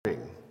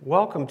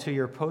Welcome to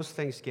your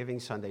post-Thanksgiving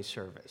Sunday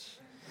service.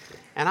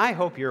 And I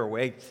hope you're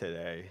awake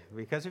today,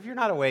 because if you're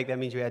not awake, that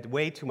means you had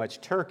way too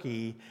much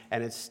turkey,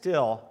 and it's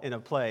still in a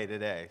play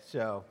today.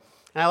 And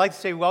I like to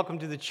say welcome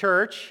to the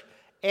church,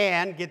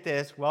 and get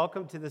this,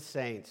 welcome to the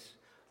saints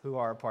who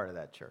are a part of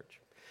that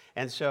church.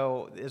 And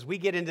so as we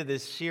get into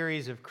this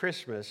series of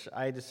Christmas,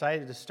 I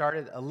decided to start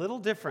it a little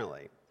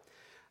differently.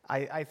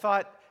 I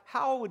thought,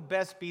 how would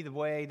best be the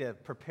way to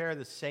prepare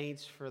the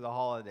saints for the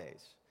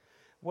holidays?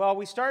 Well,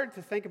 we started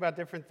to think about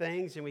different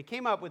things, and we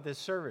came up with this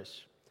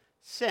service,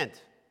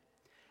 Sent.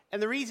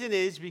 And the reason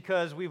is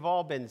because we've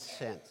all been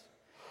sent.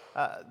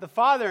 The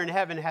Father in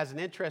heaven has an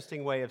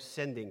interesting way of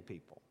sending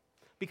people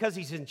because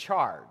he's in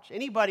charge.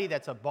 Anybody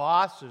that's a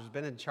boss who's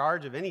been in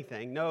charge of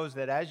anything knows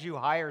that as you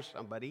hire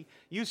somebody,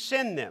 you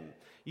send them.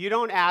 You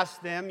don't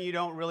ask them, you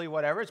don't really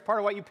whatever. It's part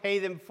of what you pay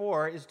them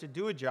for is to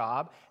do a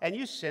job, and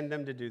you send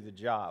them to do the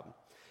job.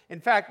 In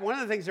fact, one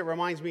of the things that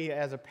reminds me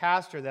as a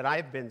pastor that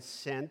I've been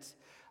sent,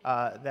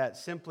 that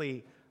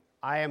simply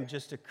I am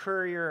just a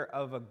courier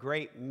of a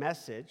great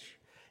message,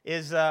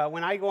 is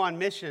when I go on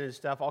mission and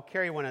stuff, I'll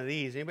carry one of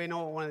these. Anybody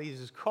know what one of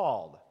these is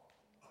called?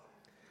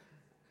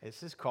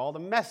 This is called a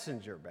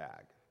messenger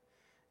bag.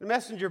 The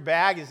messenger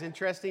bag is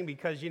interesting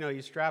because,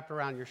 you strap it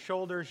around your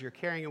shoulders, you're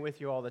carrying it with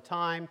you all the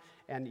time,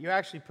 and you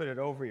actually put it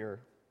over your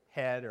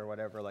head or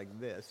whatever like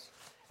this,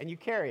 and you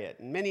carry it.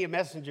 And many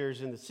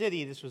messengers in the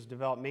city, this was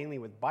developed mainly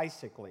with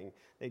bicycling.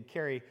 They'd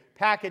carry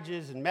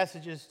packages and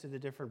messages to the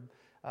different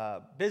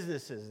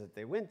businesses that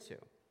they went to.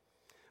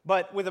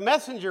 But with a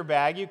messenger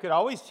bag, you could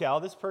always tell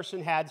this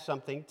person had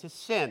something to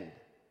send.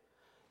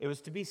 It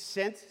was to be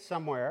sent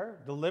somewhere,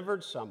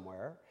 delivered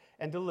somewhere,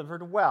 and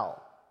delivered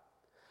well.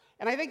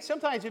 And I think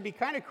sometimes it'd be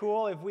kind of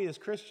cool if we as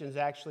Christians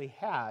actually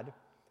had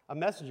a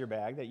messenger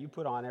bag that you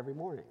put on every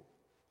morning.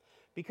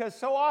 Because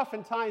so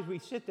oftentimes we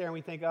sit there and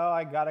we think, oh,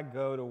 I got to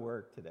go to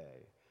work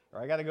today, or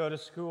I got to go to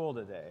school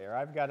today, or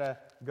I've got to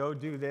go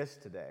do this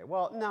today.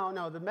 Well,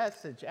 no, the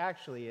message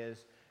actually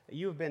is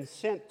you've been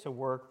sent to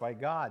work by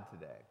God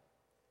today.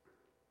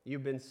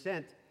 You've been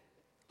sent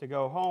to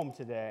go home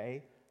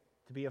today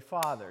to be a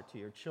father to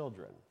your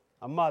children,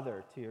 a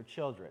mother to your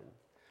children.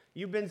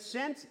 You've been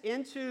sent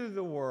into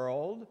the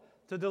world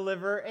to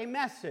deliver a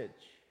message.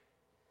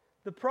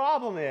 The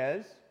problem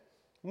is,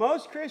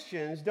 most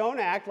Christians don't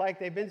act like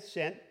they've been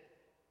sent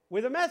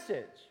with a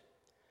message.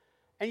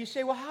 And you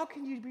say, well, how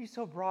can you be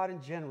so broad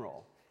and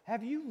general?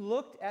 Have you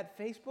looked at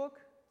Facebook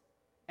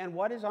and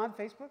what is on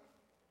Facebook?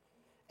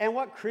 And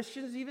what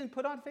Christians even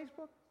put on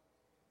Facebook?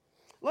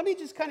 Let me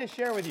just kind of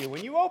share with you.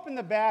 When you open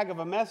the bag of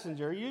a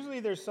messenger, usually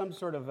there's some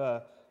sort of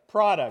a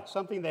product,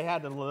 something they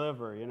had to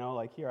deliver.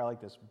 Like here, I like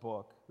this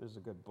book. This is a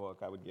good book.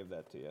 I would give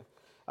that to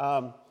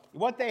you.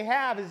 What they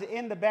have is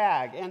in the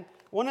bag. And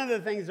one of the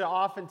things that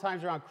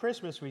oftentimes around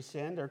Christmas we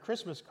send are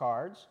Christmas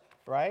cards,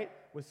 right,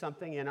 with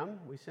something in them.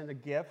 We send a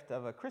gift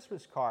of a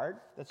Christmas card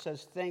that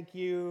says, thank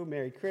you,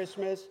 Merry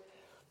Christmas.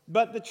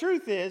 But the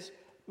truth is,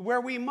 where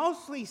we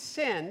mostly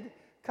send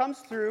comes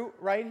through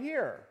right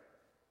here.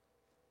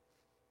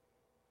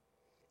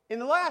 In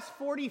the last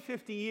 40,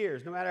 50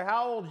 years, no matter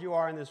how old you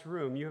are in this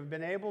room, you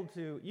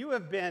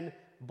have been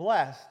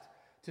blessed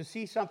to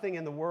see something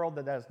in the world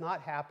that has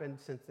not happened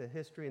since the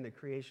history and the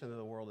creation of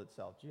the world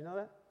itself. Do you know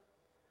that?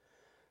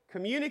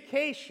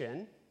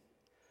 Communication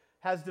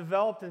has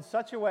developed in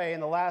such a way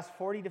in the last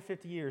 40 to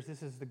 50 years,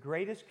 this is the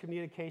greatest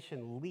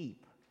communication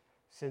leap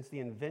since the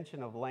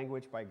invention of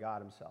language by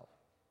God himself.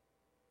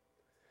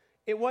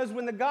 It was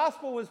when the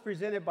gospel was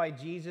presented by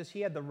Jesus, he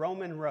had the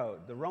Roman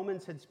road. The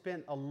Romans had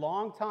spent a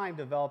long time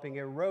developing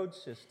a road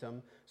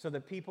system so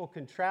that people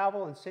can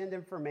travel and send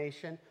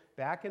information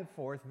back and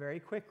forth very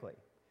quickly.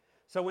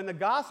 So when the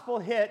gospel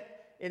hit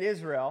in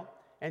Israel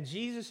and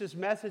Jesus'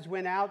 message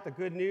went out, the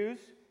good news,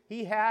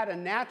 he had a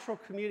natural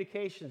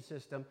communication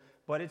system,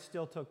 but it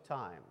still took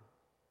time.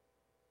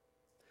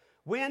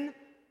 When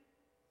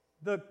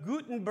the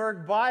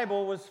Gutenberg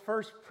Bible was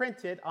first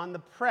printed on the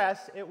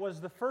press, it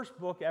was the first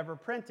book ever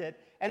printed,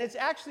 and it's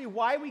actually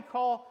why we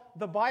call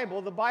the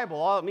Bible the Bible.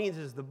 All it means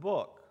is the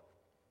book,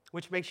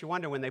 which makes you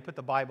wonder when they put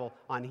the Bible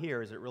on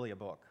here, is it really a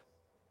book?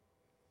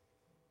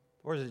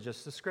 Or is it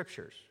just the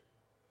Scriptures,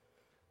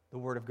 the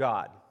Word of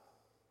God?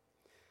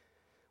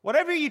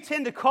 Whatever you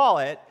tend to call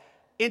it,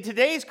 in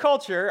today's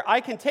culture,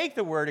 I can take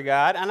the Word of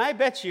God, and I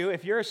bet you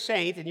if you're a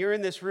saint and you're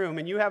in this room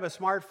and you have a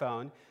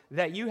smartphone,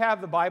 that you have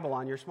the Bible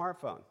on your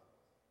smartphone.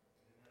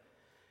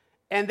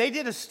 And they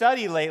did a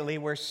study lately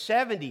where over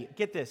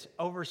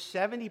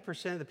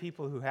 70% of the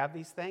people who have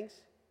these things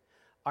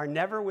are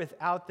never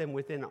without them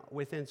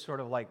within sort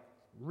of like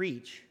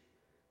reach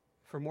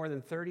for more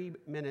than 30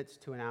 minutes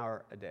to an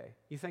hour a day.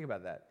 You think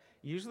about that.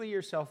 Usually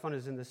your cell phone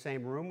is in the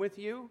same room with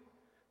you,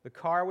 the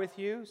car with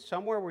you,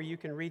 somewhere where you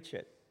can reach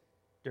it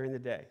during the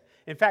day.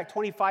 In fact,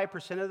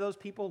 25% of those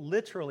people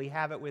literally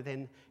have it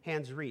within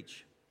hand's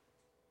reach.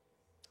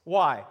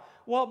 Why?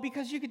 Well,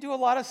 because you could do a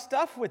lot of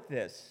stuff with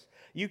this.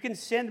 You can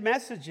send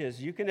messages.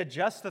 You can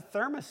adjust the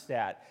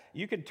thermostat.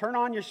 You can turn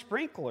on your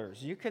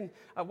sprinklers.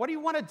 What do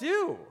you want to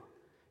do?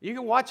 You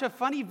can watch a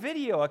funny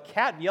video, a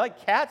cat. You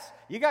like cats?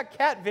 You got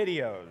cat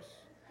videos.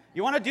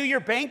 You want to do your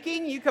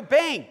banking? You could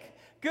bank.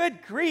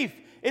 Good grief.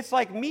 It's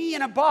like me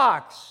in a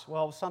box.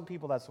 Well, some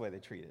people, that's the way they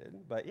treat it,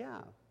 but yeah.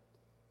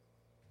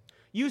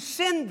 You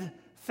send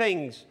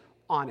things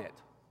on it,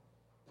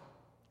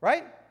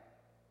 right?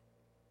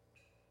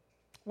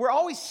 We're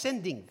always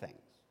sending things.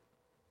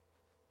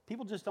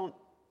 People just don't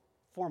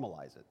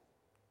formalize it.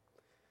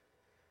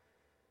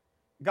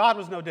 God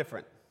was no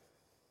different.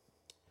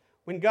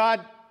 When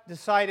God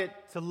decided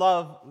to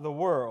love the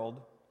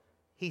world,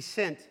 he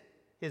sent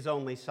his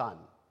only Son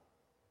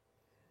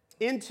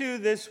into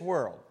this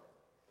world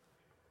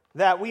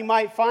that we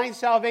might find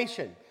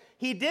salvation.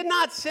 He did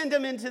not send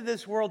him into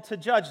this world to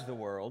judge the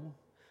world,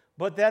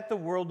 but that the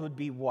world would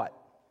be what?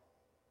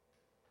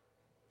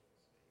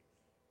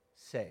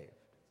 Saved.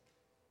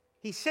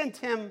 He sent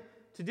him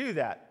to do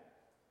that.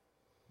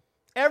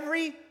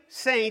 Every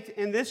saint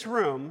in this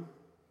room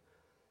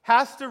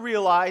has to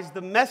realize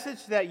the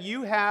message that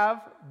you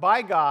have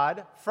by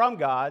God, from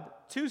God,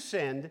 to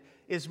send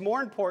is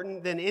more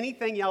important than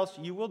anything else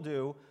you will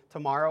do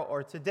tomorrow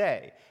or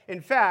today. In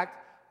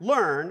fact,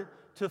 learn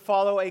to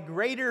follow a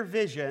greater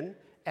vision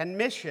and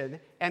mission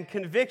and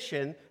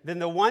conviction than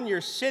the one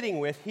you're sitting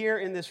with here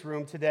in this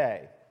room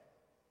today.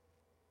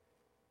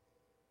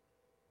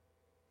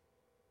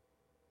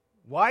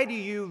 Why do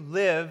you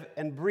live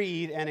and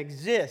breathe and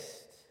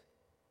exist?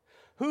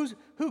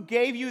 Who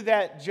gave you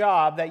that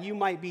job that you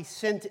might be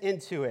sent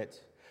into it?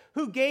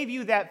 Who gave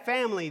you that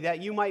family that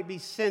you might be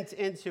sent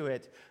into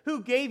it?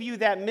 Who gave you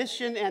that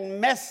mission and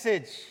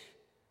message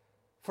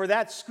for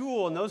that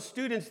school and those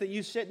students that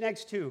you sit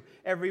next to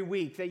every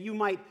week, that you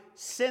might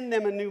send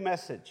them a new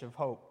message of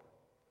hope?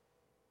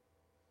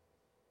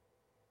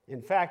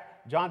 In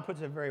fact, John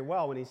puts it very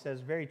well when he says,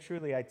 "Very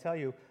truly I tell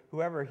you,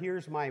 whoever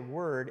hears my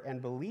word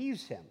and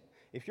believes him,"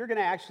 if you're going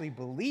to actually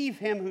believe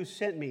him who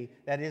sent me,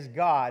 that is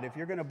God, if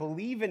you're going to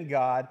believe in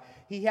God,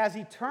 he has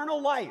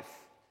eternal life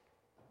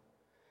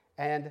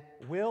and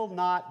will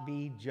not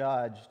be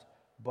judged,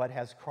 but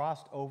has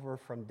crossed over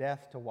from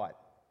death to what?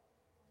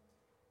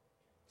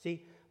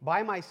 See,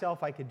 by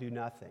myself I could do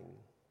nothing.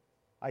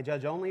 I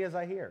judge only as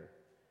I hear,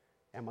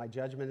 and my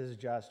judgment is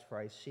just, for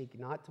I seek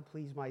not to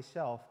please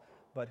myself,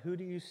 but who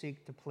do you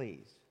seek to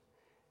please?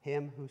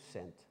 Him who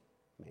sent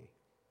me.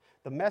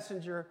 The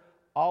messenger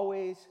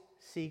always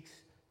seeks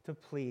to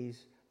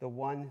please the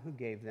one who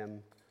gave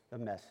them the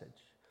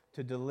message,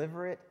 to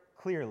deliver it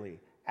clearly,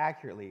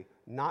 accurately,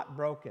 not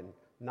broken,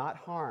 not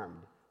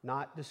harmed,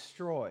 not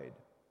destroyed.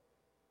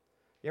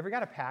 You ever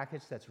got a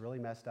package that's really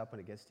messed up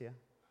when it gets to you?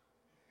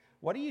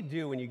 What do you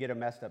do when you get a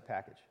messed up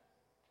package?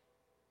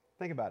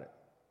 Think about it.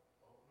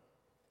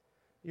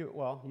 You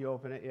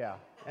open it, yeah.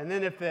 And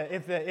then if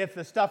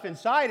the stuff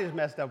inside is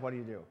messed up, what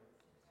do?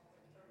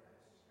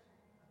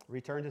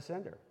 Return to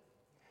sender.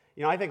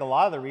 You know, I think a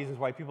lot of the reasons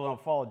why people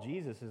don't follow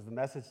Jesus is the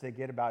message they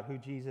get about who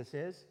Jesus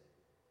is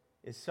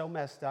so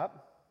messed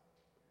up,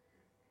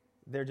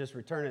 they're just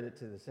returning it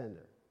to the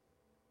sender.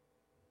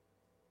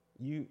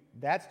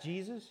 That's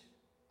Jesus?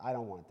 I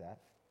don't want that.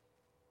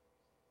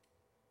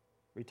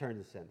 Return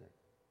to sender.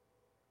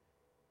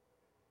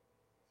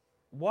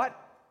 What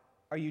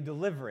are you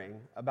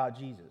delivering about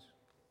Jesus?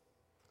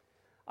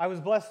 I was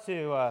blessed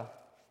to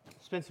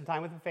spend some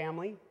time with the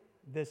family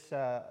this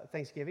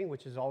Thanksgiving,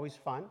 which is always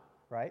fun,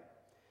 right?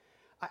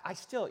 I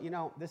still,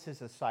 this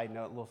is a side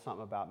note, a little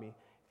something about me.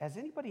 Has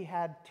anybody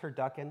had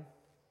turducken?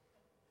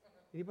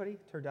 Anybody?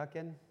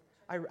 Turducken?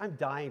 I'm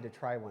dying to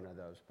try one of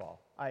those,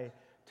 Paul.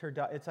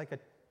 It's like a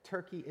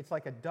turkey. It's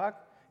like a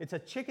duck. It's a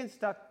chicken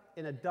stuck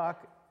in a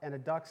duck and a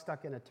duck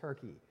stuck in a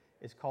turkey.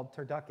 It's called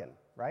turducken,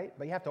 right?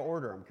 But you have to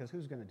order them because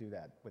who's going to do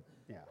that?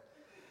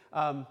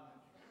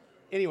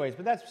 Anyways,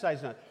 but that's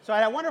besides the point. So I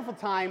had a wonderful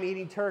time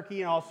eating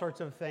turkey and all sorts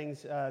of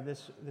things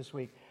this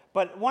week.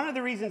 But one of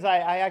the reasons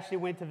I actually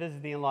went to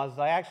visit the in-laws is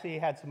I actually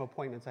had some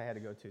appointments I had to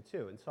go to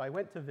too. And so I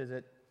went to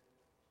visit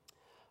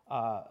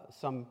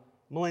some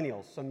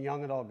millennials, some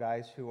young adult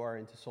guys who are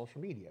into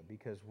social media,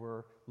 because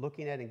we're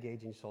looking at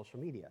engaging social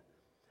media.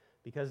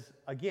 Because,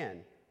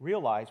 again,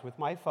 realize with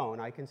my phone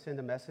I can send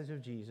a message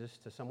of Jesus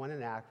to someone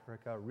in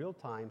Africa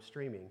real-time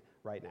streaming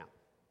right now.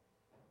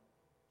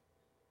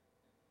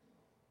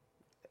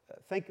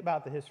 Think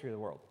about the history of the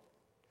world.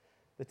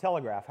 The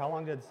telegraph, how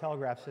long did the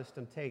telegraph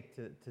system take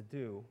to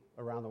do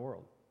around the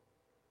world?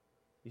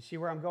 You see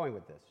where I'm going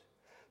with this?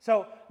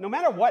 So no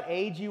matter what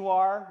age you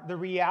are, the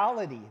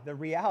reality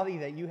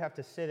that you have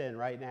to sit in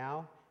right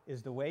now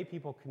is the way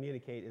people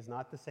communicate is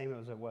not the same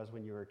as it was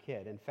when you were a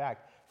kid. In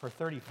fact, for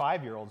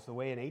 35-year-olds, the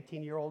way an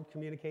 18-year-old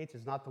communicates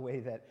is not the way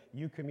that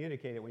you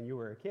communicated when you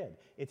were a kid.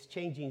 It's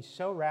changing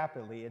so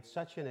rapidly. It's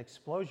such an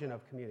explosion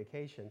of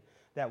communication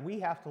that we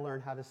have to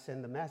learn how to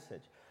send the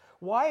message.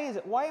 Why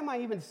am I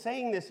even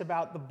saying this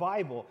about the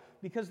Bible?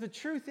 Because the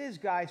truth is,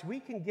 guys, we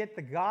can get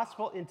the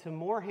gospel into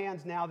more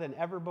hands now than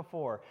ever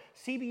before.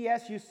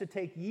 CBS used to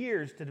take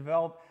years to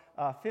develop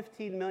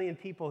 15 million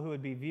people who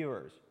would be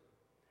viewers.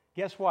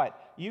 Guess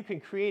what? You can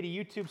create a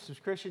YouTube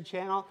subscription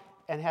channel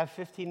and have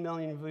 15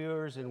 million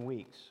viewers in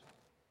weeks.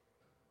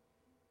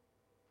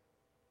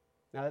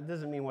 Now, that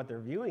doesn't mean what they're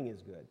viewing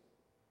is good.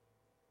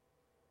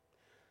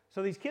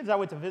 So these kids I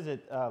went to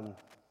visit,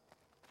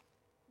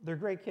 they're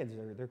great kids.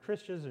 They're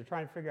Christians. They're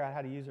trying to figure out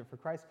how to use it for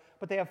Christ.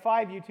 But they have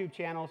 5 YouTube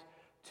channels,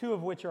 2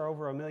 of which are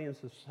over 1 million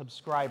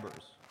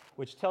subscribers,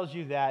 which tells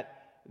you that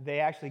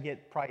they actually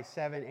get probably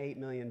 7, 8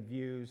 million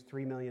views,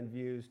 3 million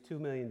views, 2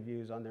 million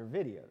views on their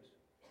videos.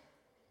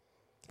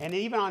 And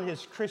even on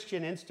his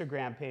Christian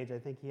Instagram page, I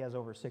think he has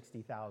over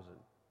 60,000,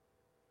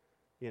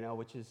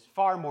 which is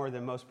far more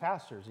than most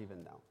pastors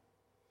even know.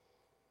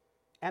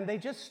 And they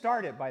just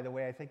started, by the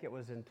way, I think it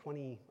was in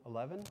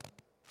 2011,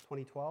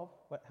 2012.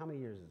 How many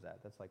years is that?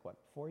 That's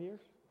 4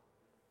 years?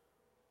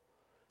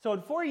 So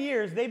in 4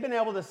 years, they've been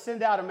able to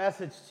send out a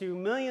message to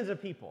millions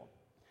of people.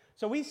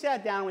 So we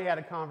sat down, we had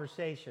a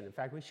conversation. In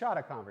fact, we shot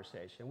a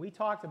conversation. We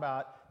talked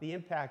about the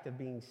impact of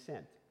being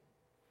sent.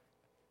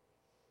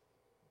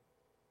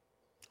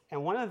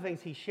 And one of the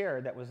things he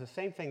shared that was the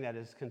same thing that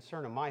is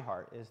concern of my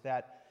heart is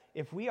that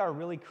if we are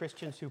really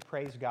Christians who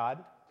praise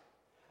God,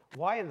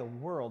 why in the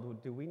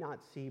world do we not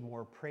see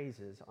more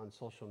praises on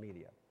social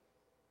media?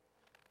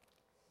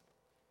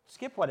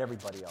 Skip what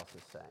everybody else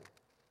is saying.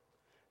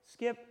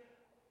 Skip,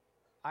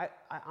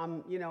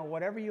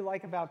 whatever you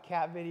like about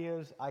cat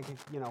videos,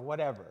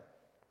 whatever.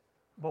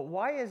 But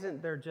why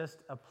isn't there just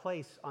a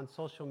place on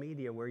social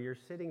media where you're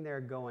sitting there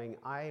going,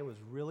 I was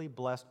really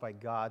blessed by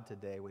God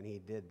today when he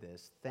did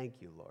this. Thank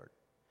you, Lord.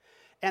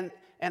 And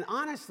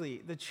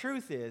honestly, the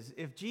truth is,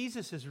 if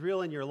Jesus is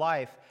real in your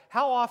life,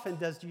 how often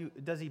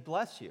does he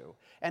bless you?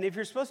 And if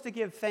you're supposed to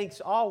give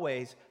thanks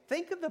always,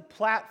 think of the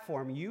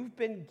platform you've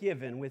been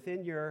given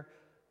within your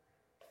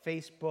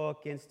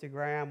Facebook,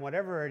 Instagram,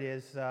 whatever it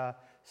is,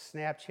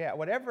 Snapchat,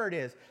 whatever it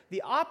is,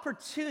 the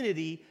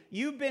opportunity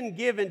you've been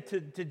given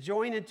to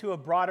join into a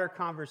broader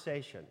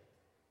conversation.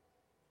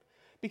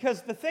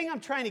 Because the thing I'm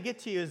trying to get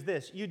to you is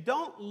this: you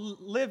don't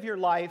live your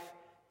life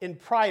in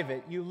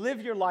private, you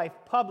live your life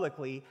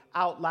publicly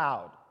out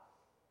loud.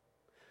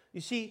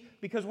 You see,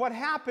 because what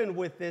happened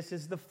with this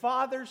is the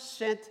Father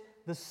sent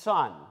the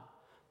Son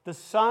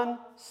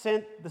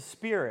sent the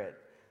Spirit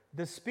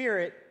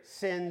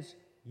sends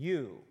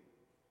you.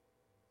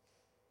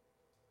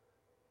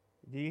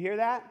 Do you hear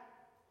that?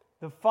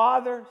 The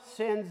Father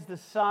sends the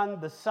Son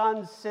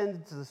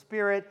sends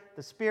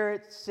the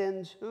Spirit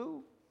sends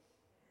who?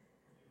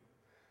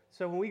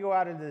 So when we go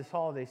out into this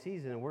holiday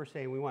season and we're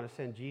saying we want to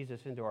send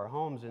Jesus into our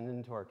homes and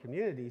into our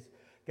communities,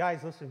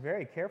 guys, listen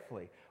very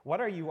carefully.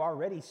 What are you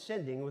already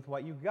sending with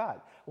what you've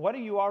got? What are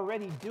you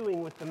already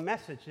doing with the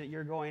message that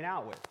you're going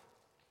out with?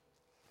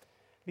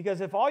 Because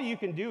if all you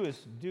can do is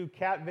do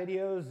cat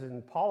videos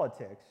and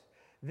politics,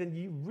 then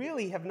you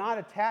really have not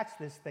attached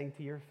this thing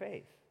to your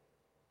faith.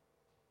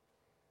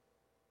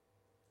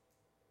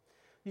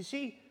 You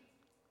see,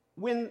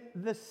 when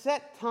the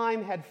set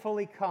time had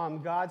fully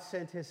come, God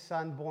sent his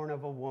Son, born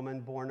of a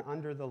woman, born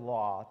under the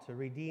law, to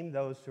redeem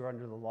those who are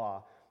under the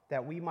law,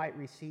 that we might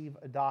receive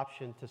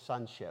adoption to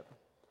sonship.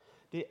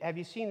 Have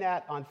you seen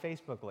that on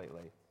Facebook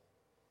lately?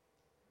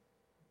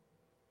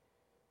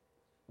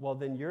 Well,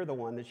 then you're the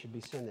one that should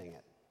be sending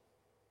it.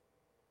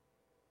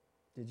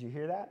 Did you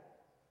hear that?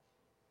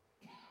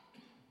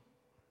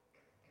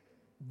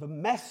 The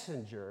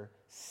messenger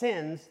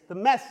sends the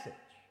message.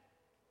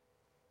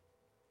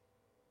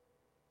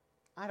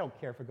 I don't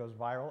care if it goes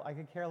viral. I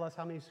could care less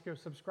how many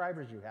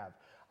subscribers you have.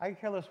 I could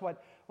care less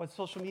what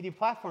social media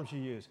platforms you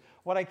use.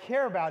 What I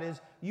care about is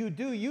you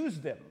do use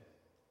them.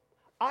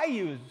 I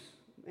use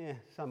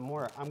some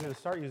more. I'm going to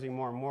start using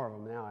more and more of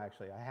them now,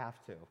 actually. I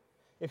have to.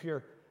 If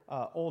you're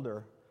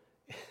older,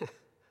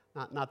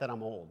 not that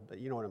I'm old,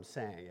 but you know what I'm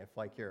saying. If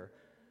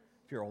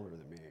you're older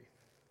than me,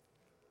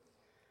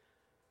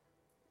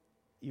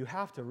 you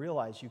have to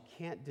realize you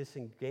can't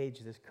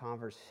disengage this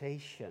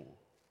conversation.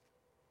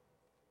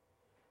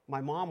 My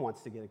mom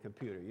wants to get a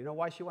computer. You know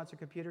why she wants a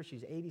computer?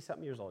 She's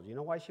 80-something years old. You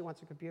know why she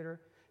wants a computer?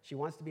 She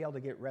wants to be able to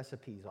get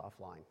recipes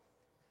offline.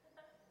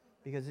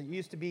 Because it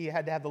used to be you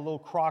had to have the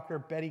little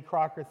Betty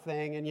Crocker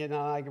thing, and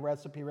like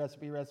recipe,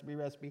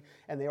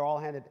 and they all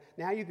had it.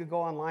 Now you could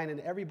go online, and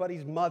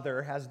everybody's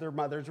mother has their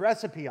mother's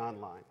recipe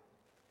online.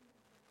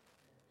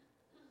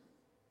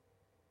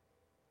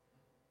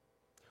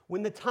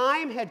 When the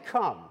time had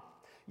come,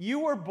 you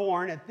were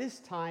born at this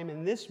time,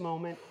 in this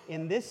moment,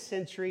 in this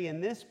century,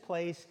 in this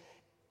place,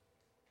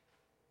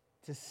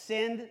 to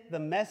send the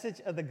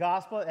message of the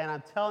gospel. And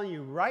I'm telling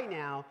you right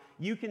now,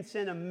 you can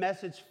send a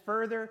message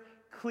further,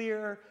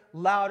 clearer,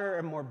 louder,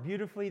 and more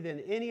beautifully than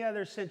any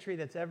other century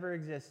that's ever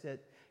existed.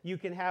 You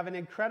can have an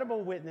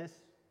incredible witness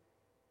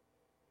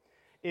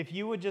if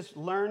you would just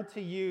learn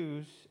to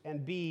use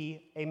and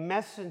be a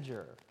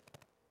messenger.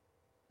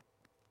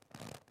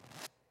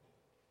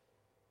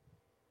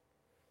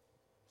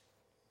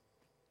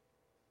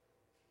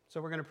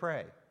 So we're going to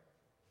pray.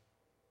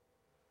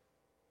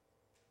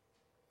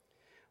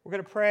 We're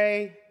going to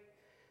pray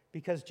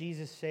because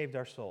Jesus saved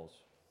our souls.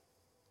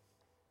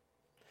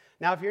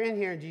 Now, if you're in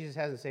here and Jesus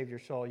hasn't saved your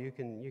soul, you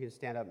can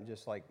stand up and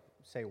just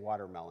say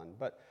watermelon.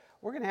 But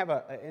we're going to have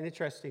an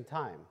interesting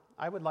time.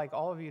 I would like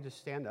all of you to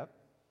stand up.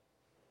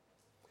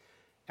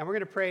 And we're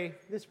going to pray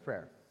this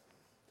prayer.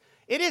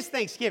 It is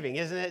Thanksgiving,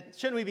 isn't it?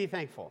 Shouldn't we be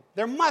thankful?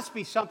 There must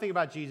be something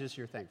about Jesus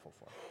you're thankful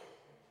for.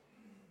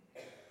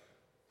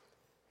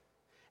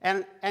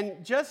 And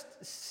just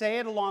say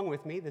it along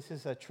with me. This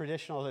is a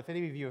traditional, if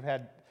any of you have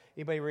had,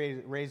 anybody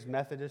raised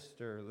Methodist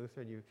or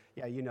Lutheran,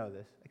 you know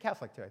this. A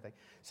Catholic too, I think.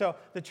 So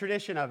the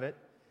tradition of it,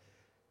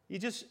 you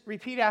just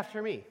repeat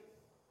after me.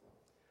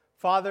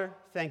 Father,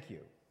 thank you,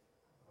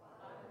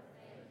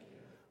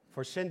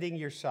 for sending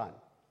your Son,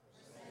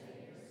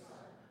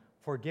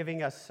 for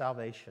giving us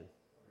salvation,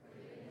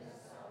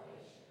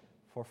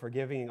 for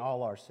forgiving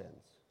all our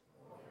sins,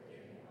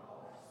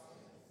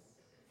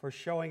 for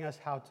showing us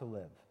how to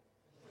live,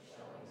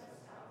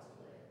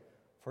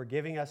 for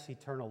giving us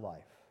eternal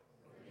life,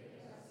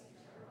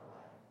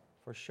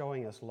 for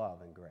showing us love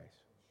and grace.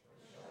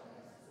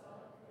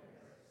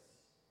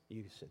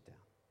 You sit down.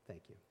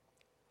 Thank you.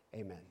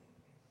 Amen.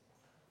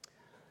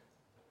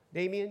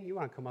 Damien, you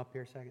want to come up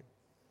here a second?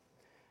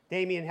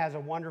 Damien has a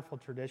wonderful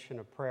tradition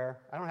of prayer.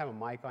 I don't have a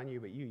mic on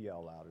you, but you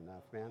yell loud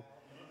enough, man.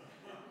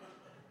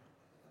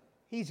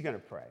 He's going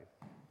to pray.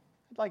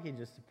 I'd like you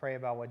just to pray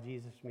about what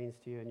Jesus means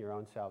to you and your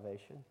own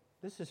salvation.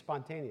 This is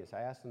spontaneous.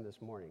 I asked him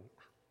this morning.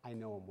 I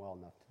know him well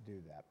enough to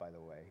do that, by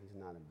the way. He's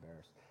not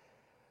embarrassed.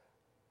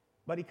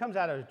 But he comes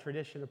out of a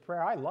tradition of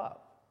prayer I love.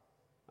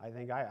 I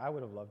think I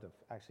would have loved to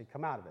actually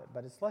come out of it.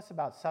 But it's less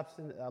about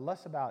substance,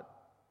 less about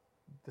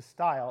the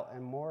style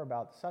and more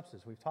about the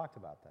substance. We've talked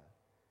about that.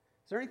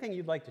 Is there anything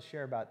you'd like to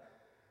share about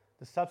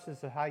the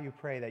substance of how you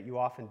pray that you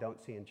often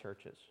don't see in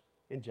churches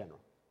in general?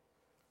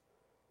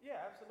 Yeah,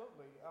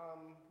 absolutely.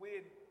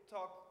 We had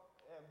talked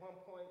at one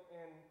point,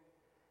 and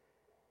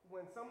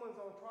when someone's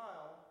on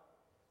trial,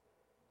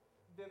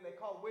 then they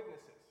call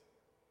witnesses.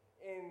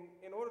 And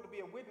in order to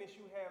be a witness,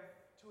 you have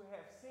to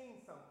have seen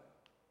something.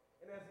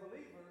 And as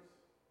believers,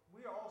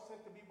 we are all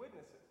sent to be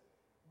witnesses.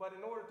 But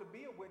in order to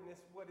be a witness,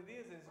 what it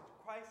is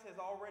Christ has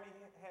already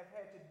have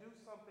had to do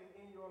something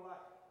in your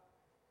life.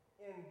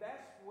 And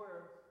that's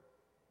where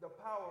the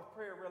power of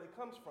prayer really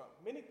comes from.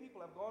 Many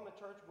people have gone to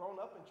church, grown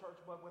up in church,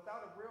 but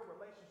without a real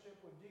relationship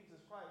with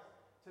Jesus Christ,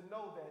 to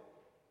know that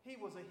he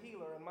was a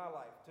healer in my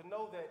life, to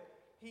know that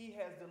he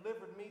has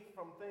delivered me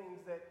from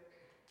things that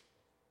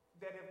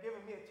have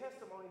given me a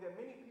testimony that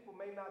many people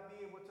may not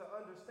be able to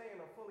understand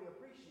or fully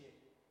appreciate.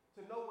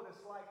 To know what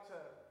it's like to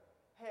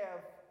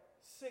have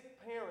sick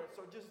parents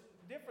or just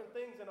different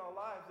things in our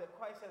lives that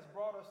Christ has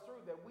brought us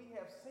through that we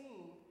have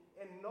seen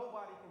and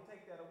nobody can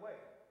take that away.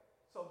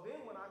 So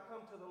then when I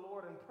come to the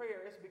Lord in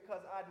prayer, it's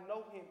because I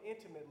know him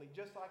intimately,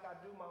 just like I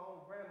do my own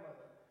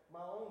grandmother,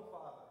 my own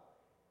father.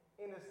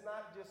 And it's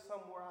not just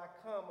somewhere I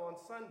come on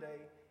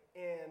Sunday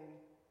and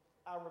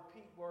I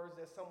repeat words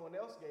that someone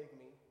else gave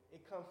me.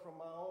 It comes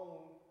from my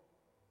own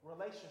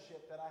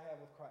relationship that I have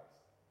with Christ.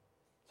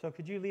 So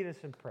could you lead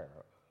us in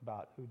prayer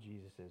about who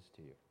Jesus is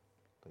to you,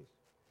 please?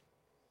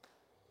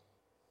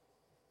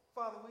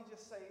 Father,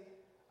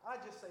 I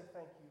just say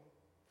thank you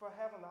for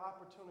having the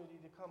opportunity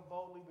to come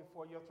boldly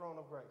before your throne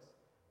of grace.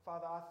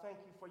 Father, I thank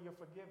you for your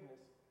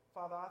forgiveness.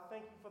 Father, I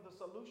thank you for the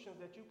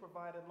solutions that you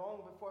provided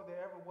long before there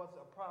ever was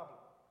a problem.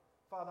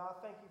 Father, I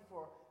thank you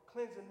for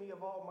cleansing me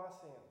of all my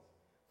sins.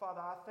 Father,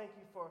 I thank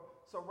you for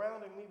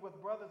surrounding me with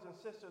brothers and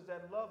sisters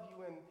that love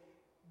you and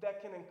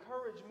that can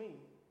encourage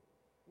me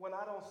when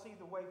I don't see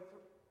the way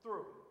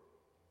through.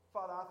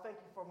 Father, I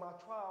thank you for my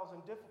trials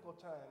and difficult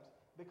times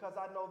because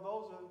I know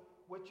those are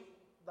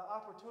the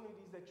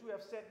opportunities that you have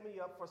set me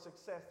up for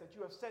success, that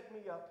you have set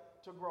me up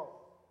to grow.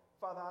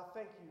 Father, I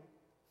thank you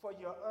for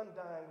your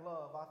undying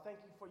love. I thank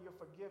you for your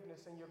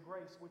forgiveness and your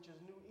grace, which is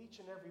new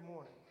each and every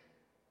morning.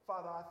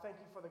 Father, I thank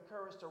you for the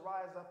courage to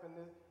rise up in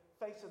the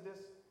face of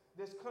this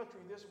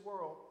country, this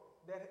world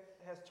that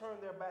has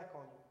turned their back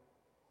on you.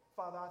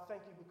 Father, I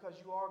thank you because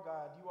you are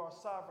God. You are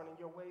sovereign and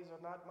your ways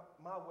are not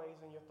my ways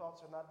and your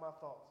thoughts are not my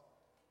thoughts.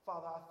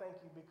 Father, I thank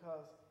you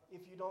because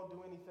if you don't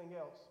do anything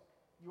else,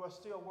 you are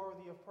still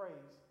worthy of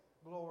praise,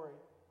 glory,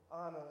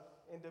 honor,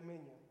 and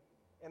dominion.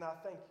 And I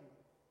thank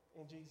you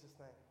in Jesus'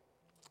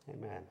 name.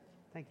 Amen.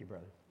 Thank you,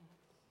 brother.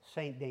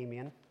 Saint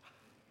Damien.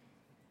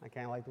 I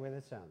kind of like the way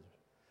that sounds.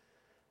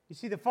 You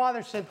see, the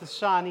Father sent the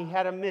Son. He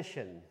had a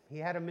mission. He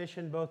had a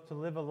mission both to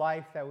live a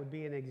life that would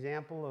be an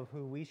example of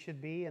who we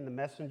should be and the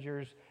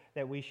messengers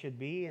that we should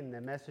be and the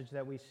message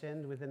that we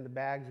send within the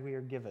bags we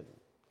are given.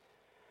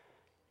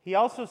 He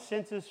also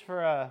sent us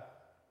for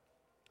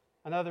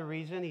another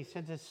reason. He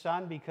sent his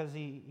Son because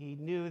he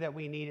knew that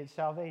we needed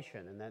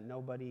salvation and that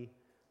nobody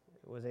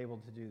was able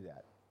to do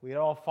that. We had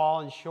all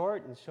fallen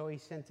short, and so he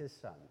sent his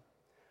Son.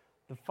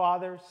 The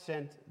Father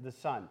sent the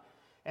Son.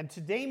 And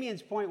to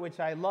Damien's point, which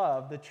I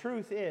love, the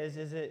truth is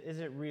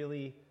it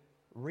really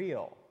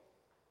real?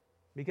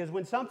 Because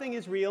when something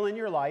is real in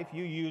your life,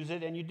 you use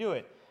it and you do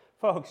it.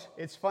 Folks,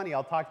 it's funny.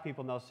 I'll talk to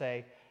people and they'll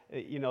say,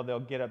 they'll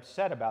get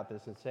upset about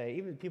this and say,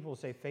 even people will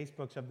say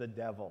Facebook's of the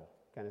devil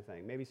kind of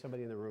thing. Maybe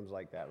somebody in the room's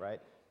like that, right?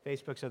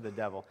 Facebook's of the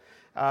devil.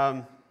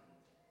 And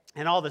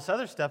all this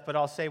other stuff, but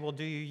I'll say, well,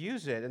 do you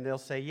use it? And they'll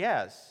say,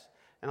 yes.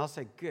 And I'll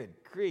say, good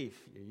grief,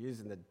 you're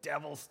using the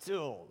devil's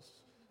tools.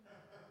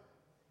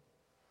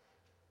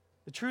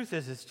 The truth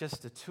is, it's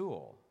just a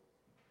tool.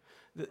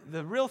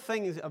 The real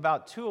thing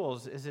about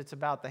tools is it's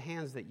about the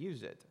hands that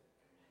use it,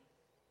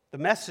 the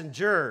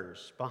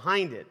messengers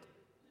behind it.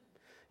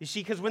 You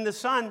see, because when the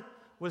Son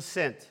was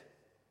sent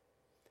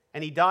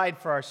and he died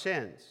for our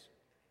sins,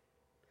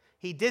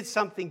 he did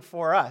something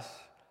for us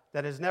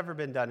that has never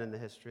been done in the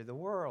history of the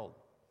world.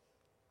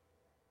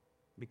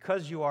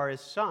 Because you are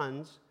his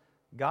sons,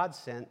 God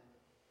sent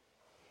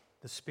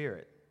the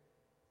Spirit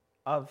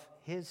of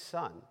his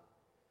Son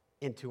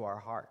into our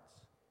hearts.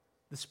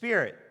 The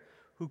Spirit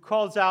who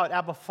calls out,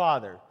 Abba,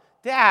 Father,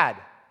 Dad.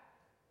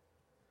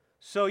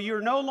 So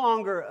you're no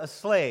longer a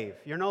slave.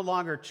 You're no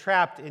longer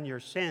trapped in your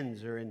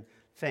sins or in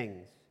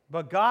things,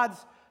 but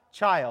God's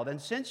child.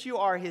 And since you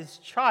are his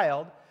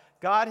child,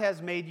 God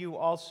has made you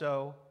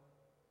also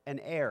an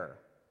heir.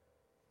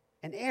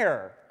 An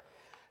heir.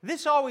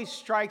 This always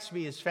strikes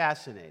me as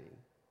fascinating,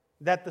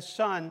 that the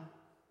Son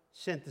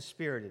sent the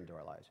Spirit into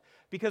our lives.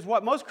 Because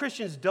what most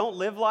Christians don't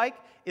live like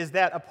is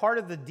that a part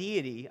of the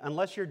deity,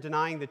 unless you're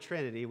denying the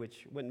Trinity,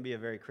 which wouldn't be a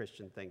very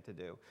Christian thing to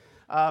do,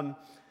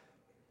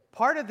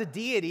 part of the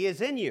deity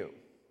is in you.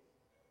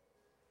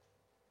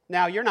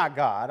 Now, you're not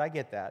God, I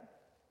get that.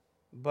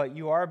 But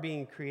you are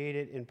being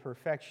created in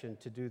perfection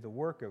to do the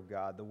work of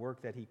God, the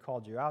work that he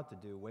called you out to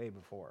do way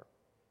before.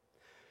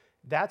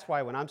 That's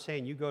why when I'm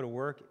saying you go to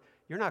work,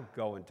 you're not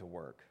going to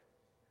work.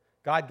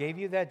 God gave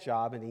you that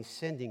job and he's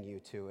sending you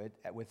to it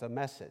with a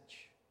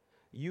message.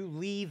 You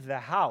leave the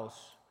house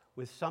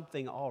with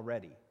something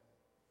already.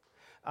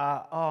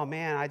 Oh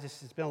man,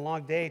 it's been a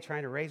long day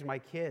trying to raise my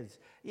kids.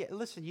 Yeah,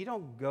 listen, you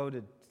don't go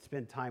to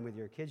spend time with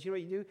your kids. You know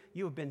what you do?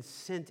 You have been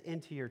sent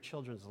into your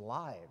children's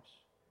lives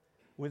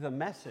with a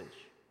message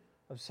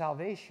of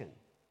salvation.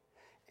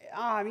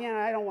 I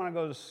don't want to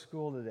go to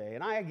school today.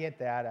 And I get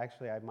that.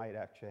 Actually, I might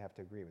actually have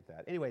to agree with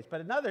that. Anyways,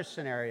 but another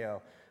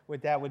scenario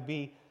with that would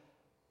be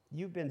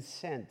you've been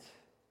sent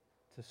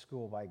to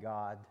school by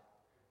God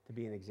to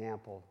be an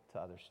example to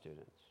other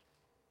students.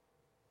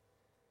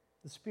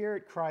 The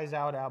Spirit cries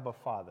out, Abba,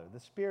 Father. The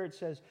Spirit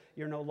says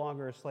you're no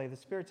longer a slave. The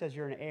Spirit says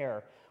you're an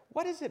heir.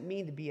 What does it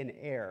mean to be an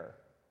heir?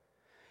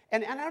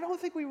 And I don't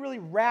think we really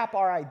wrap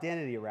our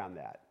identity around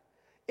that.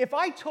 If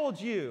I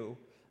told you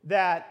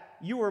that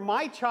you were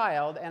my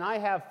child and I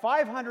have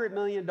 $500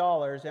 million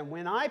and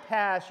when I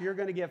pass, you're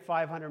going to get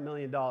 $500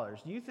 million,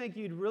 do you think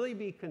you'd really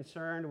be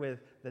concerned with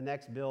the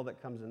next bill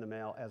that comes in the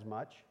mail as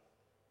much?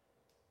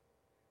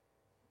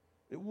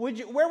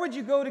 Where would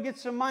you go to get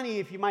some money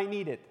if you might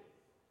need it?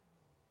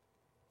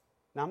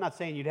 Now, I'm not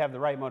saying you'd have the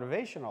right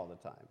motivation all the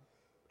time.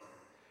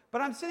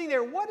 But I'm sitting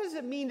there, what does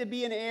it mean to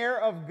be an heir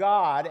of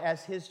God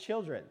as his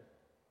children?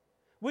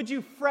 Would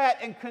you fret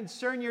and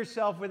concern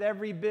yourself with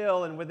every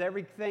bill and with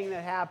everything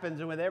that happens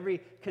and with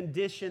every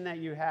condition that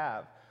you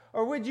have?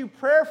 Or would you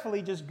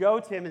prayerfully just go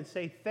to him and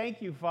say,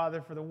 thank you, Father,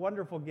 for the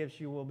wonderful gifts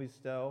you will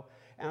bestow,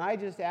 and I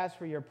just ask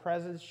for your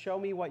presence. Show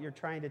me what you're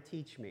trying to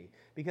teach me.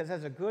 Because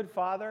as a good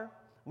father,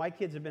 my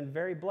kids have been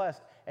very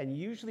blessed, and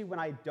usually when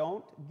I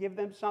don't give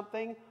them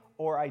something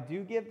or I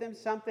do give them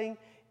something,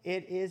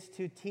 it is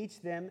to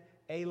teach them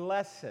a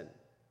lesson,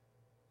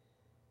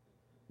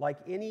 like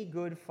any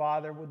good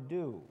father would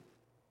do.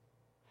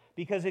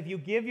 Because if you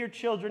give your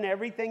children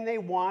everything they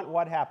want,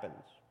 what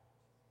happens?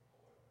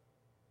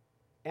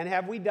 And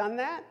have we done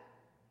that?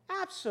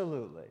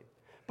 Absolutely.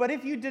 But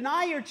if you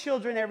deny your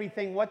children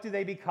everything, what do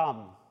they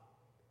become?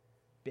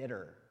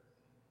 Bitter,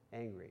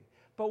 angry.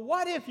 But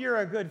what if you're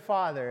a good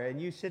father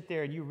and you sit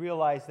there and you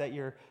realize that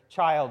your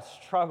child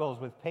struggles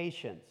with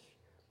patience?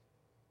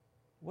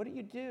 What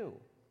do?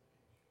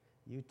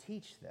 You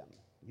teach them.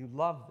 You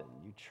love them.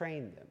 You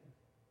train them.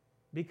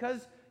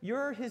 Because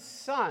you're his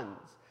sons.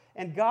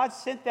 And God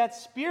sent that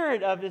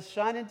Spirit of his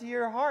Son into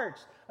your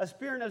hearts, a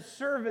spirit of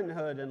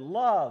servanthood and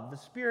love, the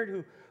Spirit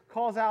who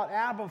calls out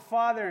Abba,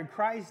 Father, and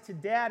cries to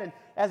Dad. And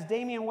as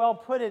Damien well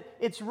put it,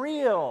 it's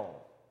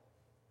real.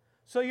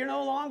 So you're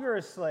no longer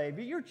a slave.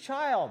 You're a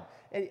child.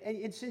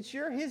 And since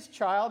you're his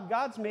child,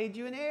 God's made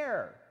you an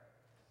heir.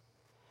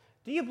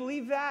 Do you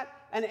believe that?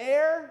 An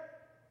heir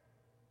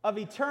of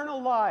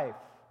eternal life.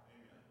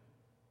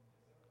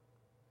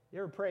 You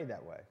ever prayed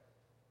that way?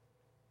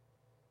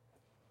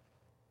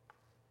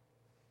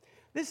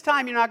 This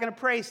time, you're not going to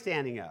pray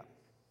standing up.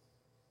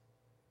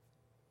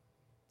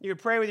 You're going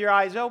to pray with your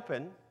eyes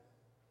open.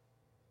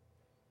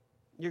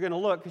 You're going to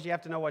look because you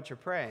have to know what you're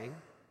praying.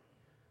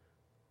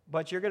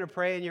 But you're going to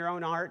pray in your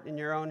own heart, in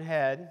your own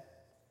head,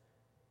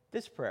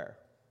 this prayer.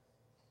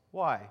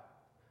 Why?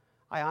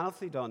 I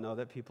honestly don't know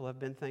that people have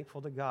been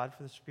thankful to God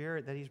for the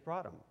Spirit that he's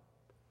brought them.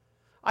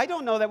 I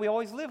don't know that we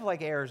always live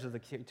like heirs of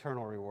the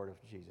eternal reward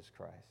of Jesus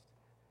Christ.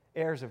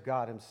 Heirs of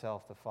God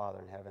himself, the Father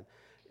in heaven.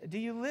 Do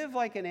you live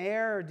like an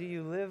heir, or do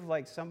you live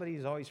like somebody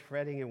who's always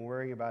fretting and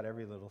worrying about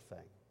every little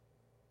thing?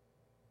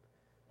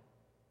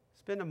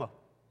 Spend a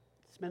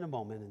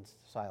moment in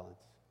silence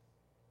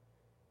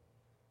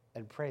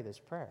and pray this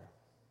prayer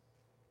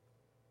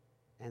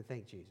and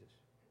thank Jesus.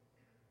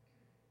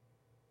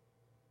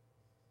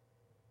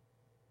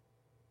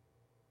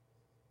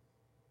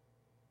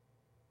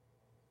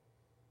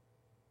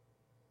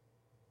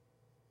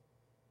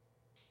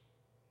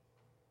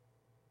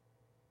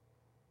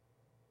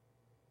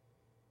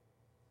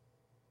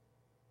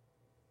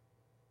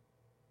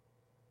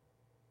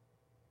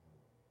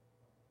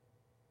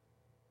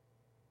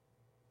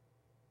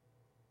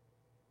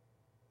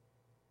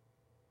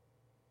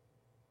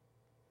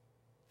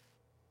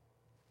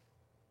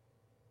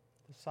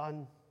 The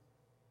Son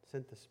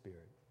sent the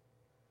Spirit.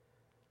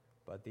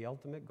 But the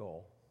ultimate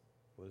goal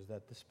was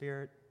that the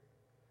Spirit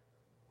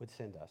would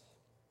send us.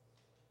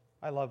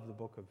 I love the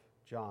book of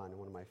John,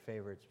 one of my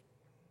favorites.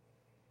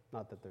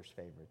 Not that there's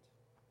favorites.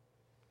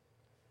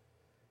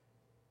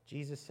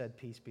 Jesus said,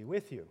 "Peace be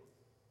with you.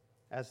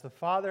 As the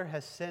Father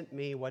has sent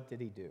me," what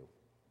did he do?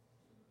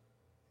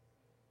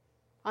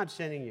 "I'm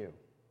sending you."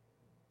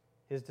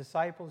 His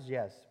disciples,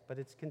 yes, but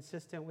it's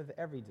consistent with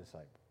every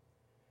disciple.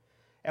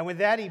 And with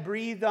that, he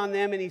breathed on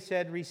them and he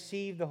said,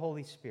 "Receive the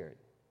Holy Spirit.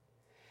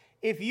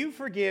 If you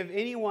forgive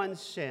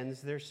anyone's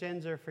sins, their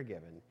sins are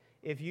forgiven.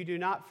 If you do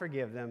not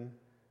forgive them,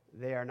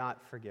 they are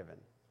not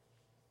forgiven."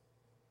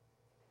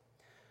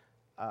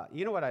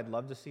 You know what I'd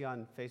love to see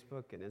on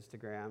Facebook and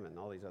Instagram and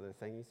all these other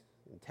things,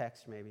 and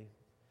text maybe,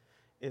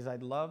 is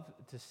I'd love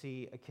to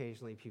see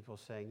occasionally people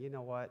saying, "You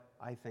know what?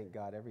 I thank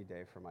God every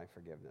day for my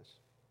forgiveness.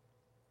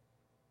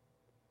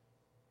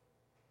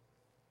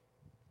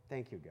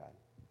 Thank you, God.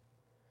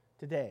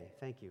 Today,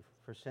 thank you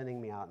for sending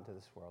me out into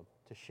this world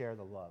to share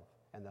the love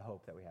and the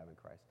hope that we have in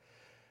Christ."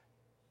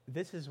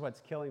 This is what's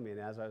killing me. And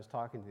as I was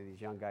talking to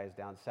these young guys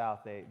down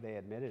south, they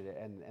admitted it,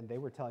 and they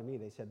were telling me,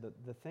 they said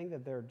the thing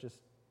that they're just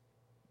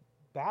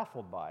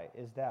baffled by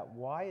is that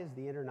why is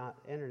the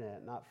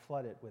internet not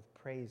flooded with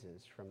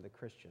praises from the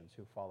Christians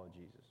who follow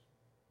Jesus?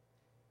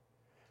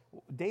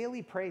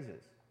 Daily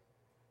praises.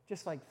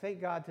 Just like,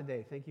 "Thank God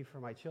today. Thank you for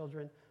my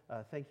children.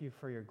 Thank you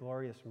for your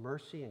glorious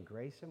mercy and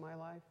grace in my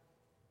life."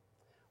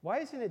 Why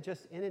isn't it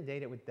just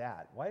inundated with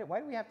that? Why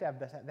do we have to have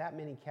that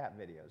many cat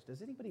videos?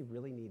 Does anybody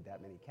really need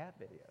that many cat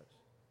videos?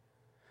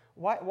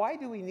 Why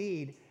do we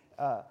need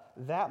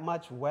that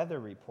much weather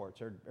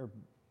reports or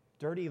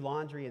dirty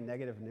laundry and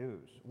negative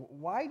news?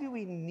 Why do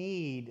we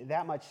need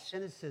that much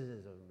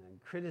cynicism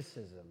and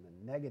criticism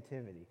and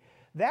negativity?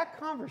 That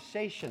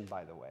conversation,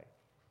 by the way,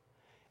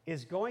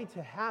 is going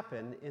to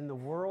happen in the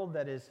world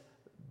that is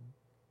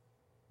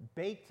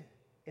baked,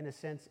 in a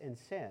sense, in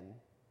sin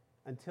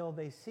until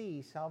they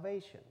see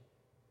salvation.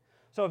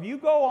 So if you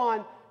go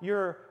on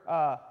your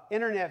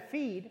internet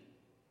feed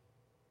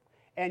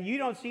and you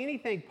don't see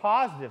anything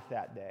positive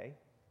that day,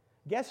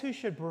 guess who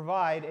should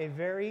provide a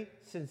very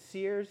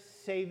sincere,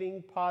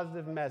 saving,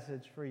 positive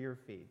message for your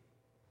feed?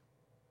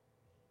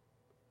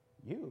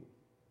 You.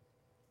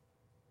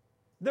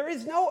 There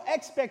is no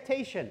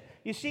expectation.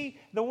 You see,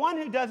 the one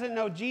who doesn't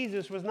know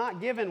Jesus was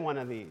not given one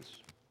of these.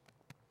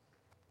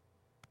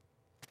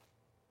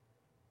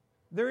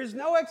 There is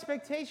no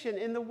expectation.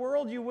 In the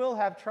world, you will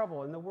have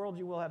trouble. In the world,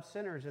 you will have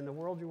sinners. In the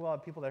world, you will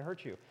have people that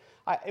hurt you.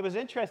 It was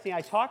interesting. I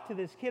talked to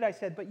this kid. I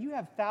said, "But you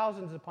have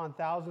thousands upon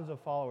thousands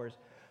of followers.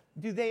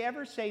 Do they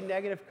ever say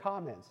negative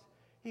comments?"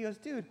 He goes,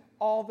 "Dude,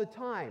 all the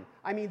time.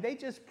 I mean, they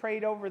just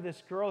prayed over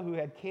this girl who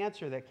had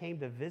cancer that came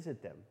to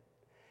visit them.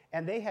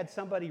 And they had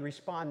somebody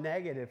respond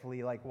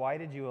negatively, like, 'Why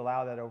did you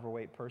allow that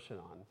overweight person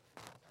on?'"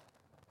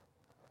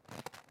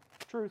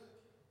 Truth.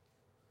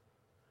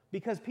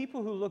 Because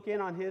people who look in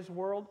on his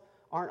world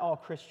aren't all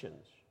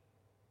Christians.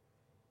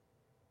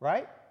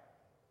 Right?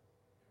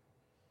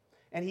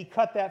 And he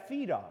cut that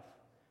feed off.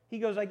 He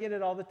goes, "I get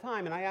it all the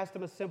time." And I asked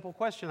him a simple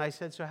question. I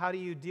said, "So how do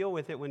you deal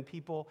with it when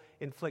people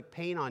inflict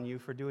pain on you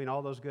for doing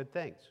all those good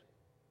things?"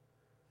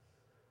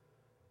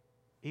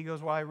 He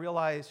goes, "Well, I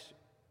realize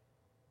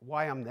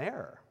why I'm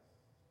there."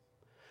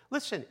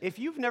 Listen, if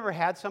you've never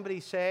had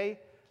somebody say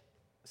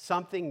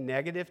something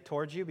negative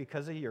towards you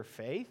because of your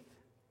faith,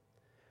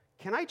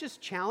 can I just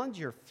challenge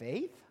your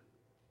faith?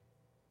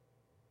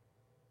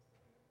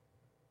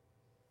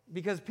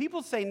 Because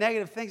people say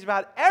negative things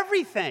about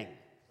everything.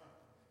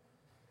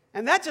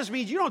 And that just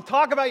means you don't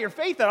talk about your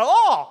faith at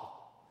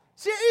all.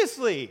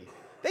 Seriously.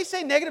 They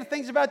say negative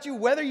things about you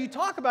whether you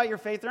talk about your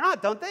faith or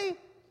not, don't they?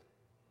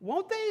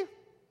 Won't they?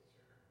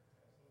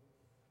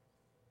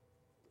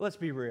 Let's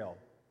be real.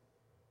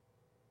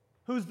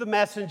 Who's the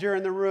messenger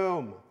in the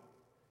room?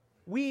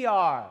 We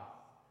are.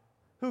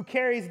 Who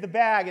carries the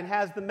bag and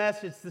has the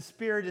message the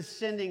Spirit is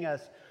sending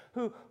us?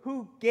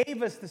 Who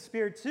gave us the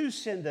Spirit to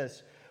send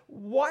us?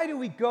 Why do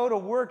we go to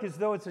work as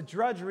though it's a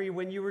drudgery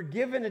when you were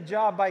given a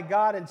job by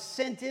God and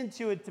sent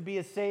into it to be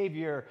a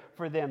Savior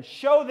for them?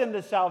 Show them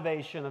the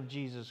salvation of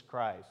Jesus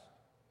Christ.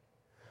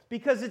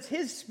 Because it's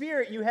His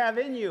Spirit you have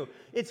in you.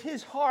 It's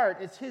His heart.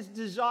 It's His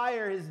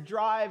desire, His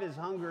drive, His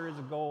hunger, His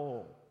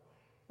goal.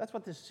 That's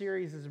what this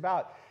series is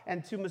about.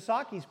 And to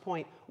Masaki's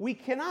point, we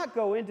cannot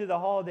go into the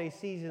holiday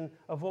season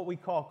of what we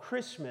call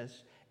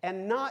Christmas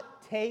and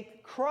not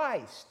take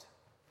Christ.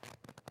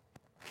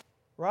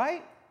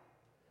 Right?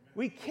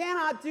 We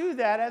cannot do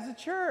that as a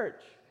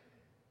church.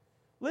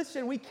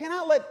 Listen, we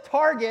cannot let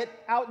Target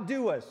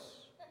outdo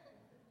us.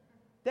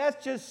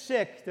 That's just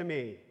sick to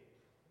me.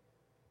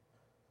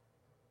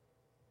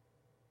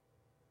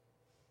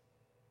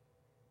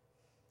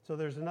 So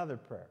there's another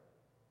prayer.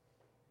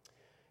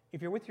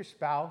 If you're with your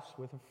spouse,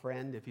 with a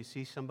friend, if you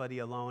see somebody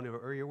alone,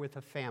 or you're with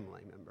a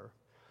family member,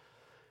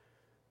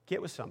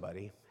 get with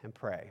somebody and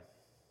pray.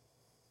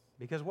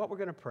 Because what we're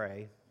going to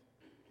pray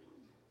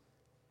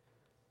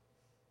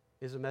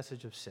is a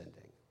message of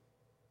sending.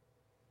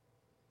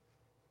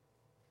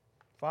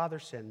 Father,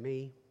 send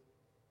me.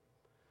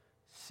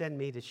 Send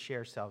me to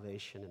share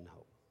salvation and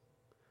hope.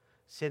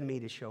 Send me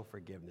to show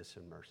forgiveness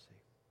and mercy.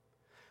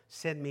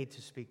 Send me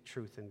to speak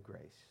truth and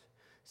grace.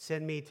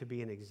 Send me to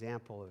be an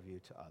example of you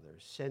to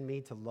others. Send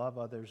me to love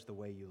others the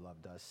way you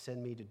loved us.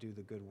 Send me to do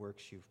the good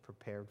works you've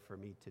prepared for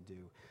me to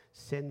do.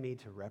 Send me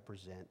to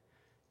represent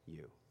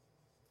you.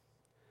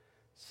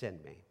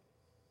 Send me.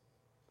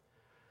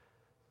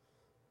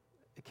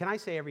 Can I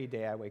say every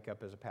day I wake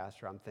up as a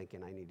pastor, I'm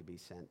thinking I need to be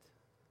sent?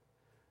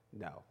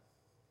 No.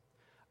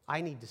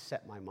 I need to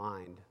set my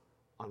mind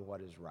on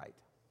what is right.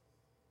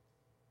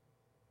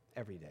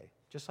 Every day.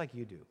 Just like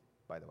you do,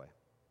 by the way.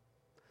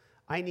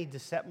 I need to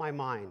set my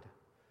mind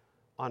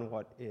on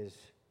what is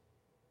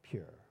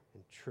pure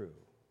and true,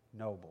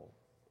 noble,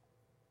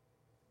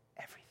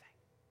 everything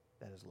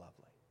that is lovely.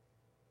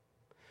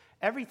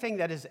 Everything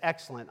that is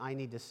excellent, I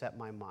need to set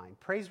my mind.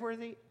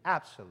 Praiseworthy?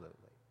 Absolutely.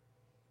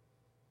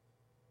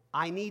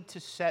 I need to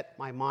set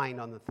my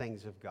mind on the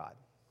things of God.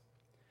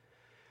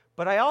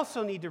 But I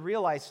also need to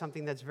realize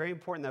something that's very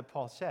important that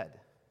Paul said.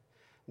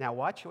 Now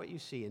watch what you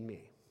see in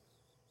me.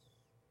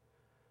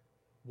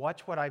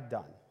 Watch what I've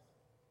done.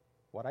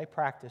 What I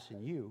practice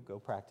in you, go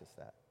practice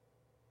that.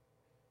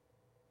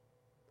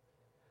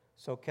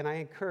 So can I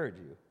encourage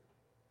you?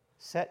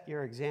 Set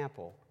your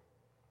example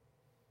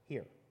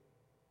here.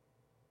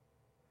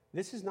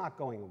 This is not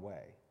going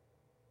away.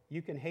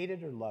 You can hate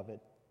it or love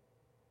it,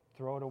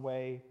 throw it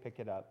away, pick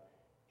it up.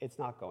 It's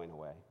not going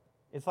away.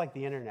 It's like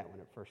the internet when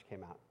it first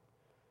came out.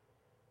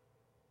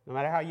 No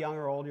matter how young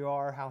or old you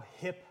are, how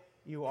hip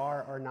you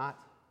are or not,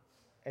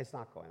 it's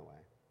not going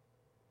away.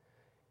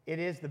 It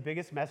is the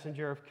biggest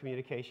messenger of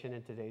communication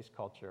in today's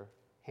culture,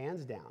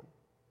 hands down,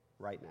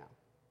 right now.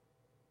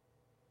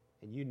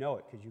 And you know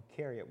it because you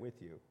carry it with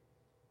you.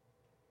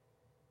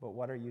 But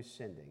what are you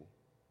sending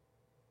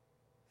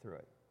through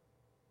it?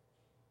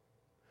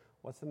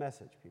 What's the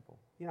message, people?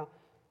 You know,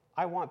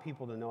 I want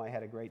people to know I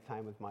had a great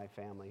time with my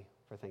family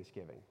for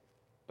Thanksgiving.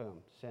 Boom,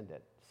 send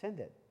it. Send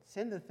it.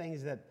 Send the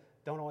things that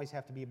don't always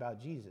have to be about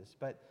Jesus.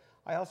 But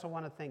I also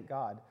want to thank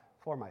God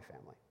for my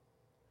family.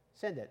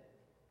 Send it.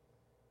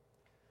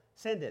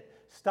 Send it.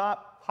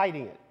 Stop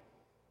hiding it.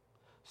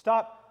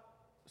 Stop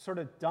sort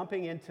of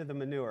dumping into the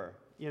manure.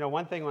 You know,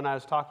 one thing when I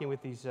was talking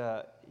with these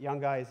young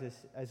guys,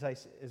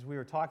 as we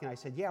were talking, I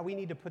said, yeah, we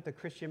need to put the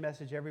Christian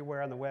message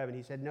everywhere on the web. And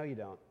he said, no, you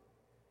don't.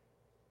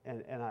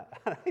 And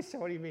I said,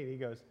 what do you mean? He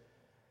goes,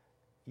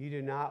 you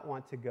do not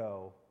want to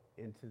go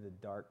into the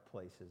dark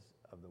places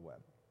of the web.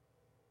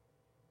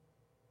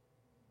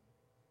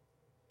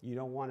 You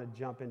don't want to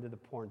jump into the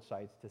porn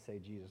sites to say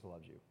Jesus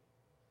loves you.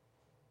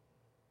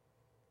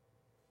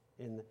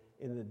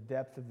 In the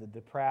depth of the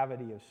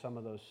depravity of some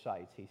of those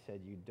sites, he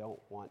said, you don't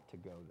want to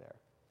go there.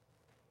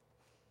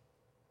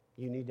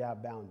 You need to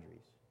have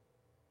boundaries.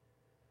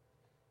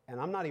 And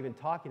I'm not even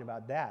talking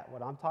about that.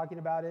 What I'm talking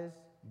about is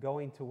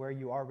going to where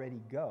you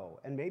already go.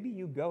 And maybe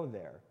you go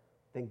there,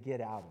 then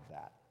get out of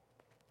that.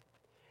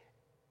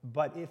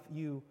 But if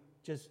you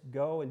just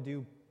go and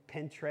do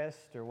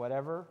Pinterest or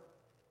whatever,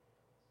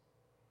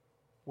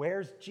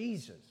 where's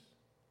Jesus?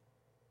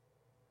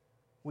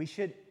 We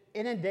should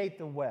inundate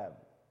the web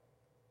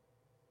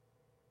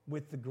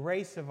with the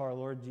grace of our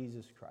Lord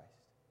Jesus Christ.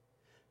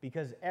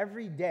 Because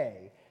every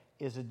day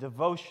is a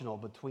devotional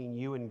between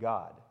you and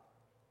God.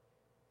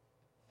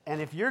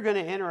 And if you're going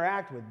to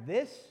interact with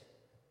this,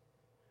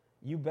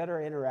 you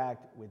better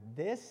interact with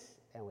this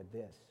and with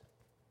this.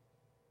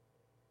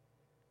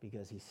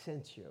 Because he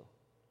sent you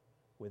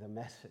with a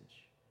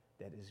message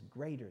that is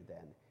greater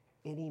than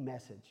any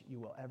message you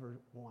will ever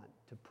want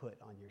to put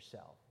on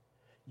yourself.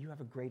 You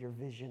have a greater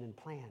vision and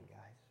plan,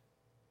 guys.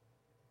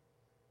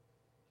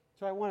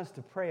 So I want us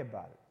to pray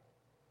about it.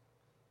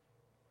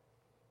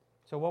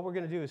 So what we're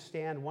going to do is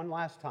stand one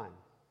last time.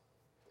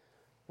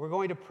 We're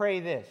going to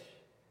pray this.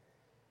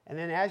 And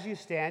then as you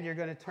stand, you're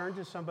going to turn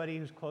to somebody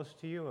who's close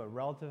to you, a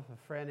relative,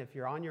 a friend. If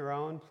you're on your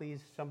own,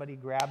 please, somebody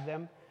grab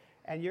them.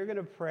 And you're going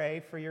to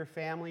pray for your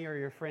family or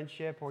your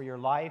friendship or your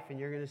life. And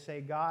you're going to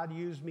say, God,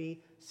 use me,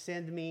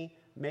 send me,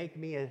 make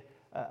me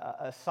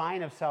a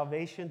sign of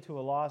salvation to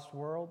a lost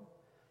world.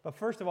 But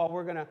first of all,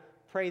 we're going to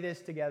pray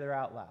this together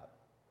out loud.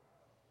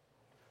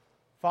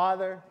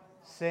 Father,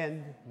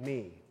 send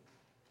me.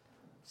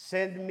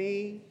 Send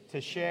me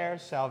to share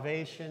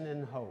salvation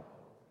and hope.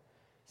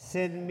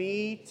 Send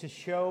me to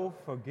show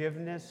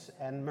forgiveness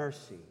and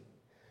mercy.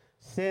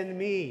 Send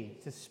me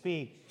to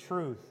speak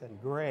truth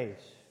and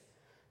grace.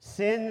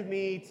 Send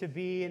me to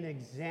be an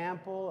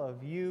example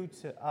of you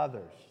to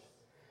others.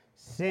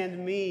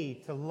 Send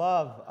me to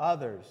love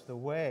others the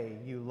way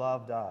you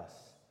loved us.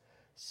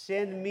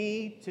 Send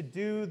me to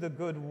do the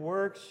good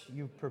works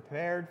you've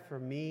prepared for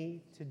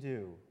me to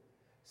do.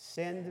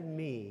 Send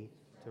me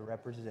to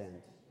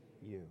represent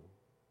you.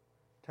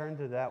 Turn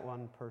to that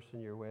one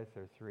person you're with,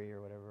 or three,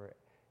 or whatever,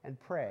 and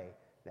pray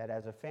that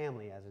as a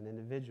family, as an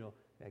individual,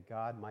 that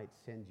God might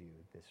send you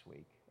this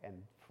week. And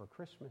for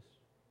Christmas,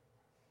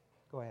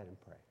 go ahead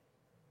and pray.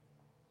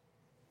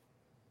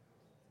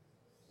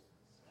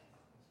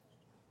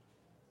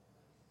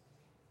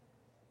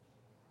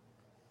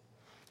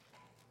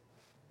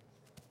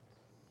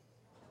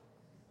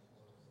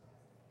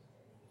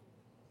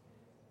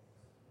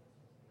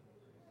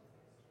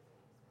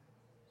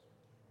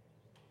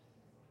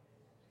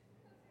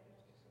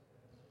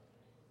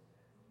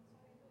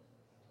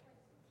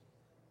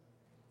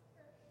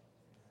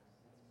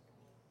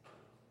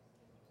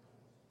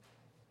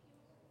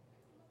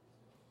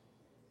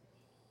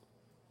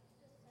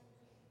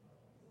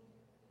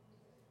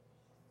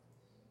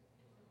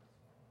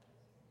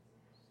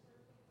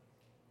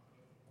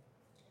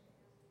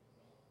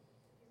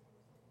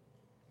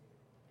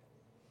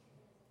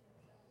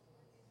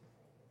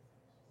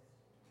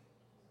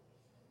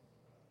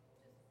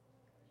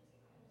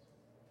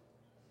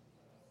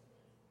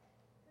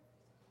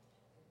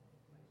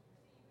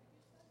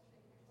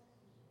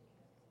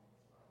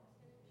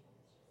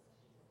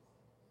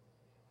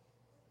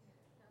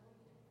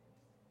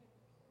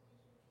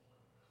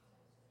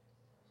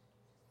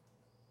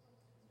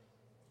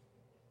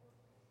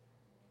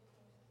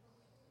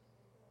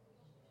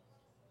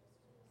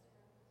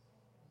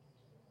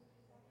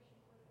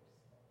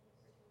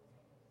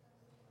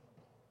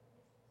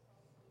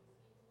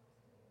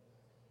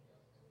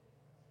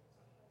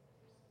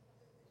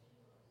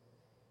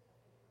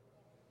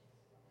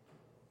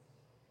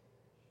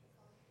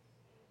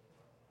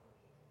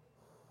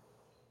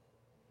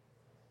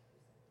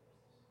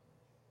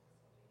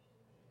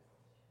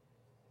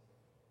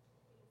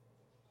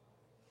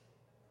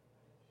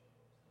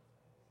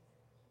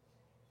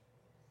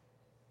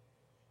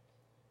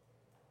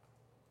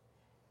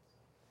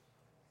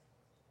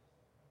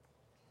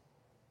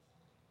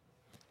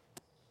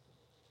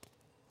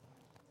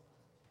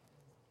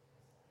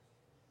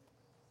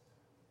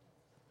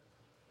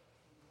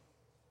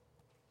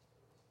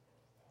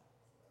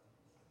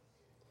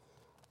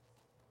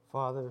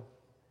 Father,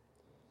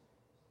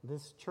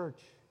 this church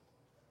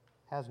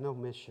has no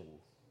mission.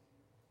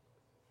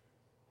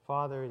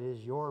 Father, it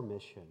is your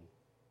mission.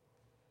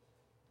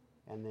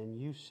 And then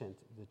you sent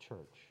the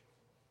church.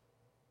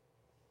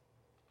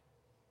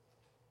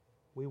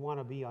 We want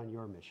to be on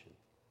your mission,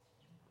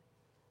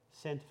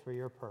 sent for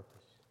your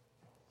purpose.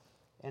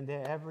 And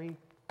to every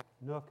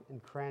nook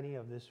and cranny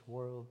of this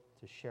world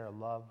to share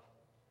love,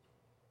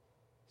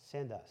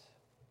 send us.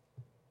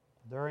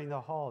 During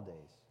the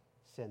holidays,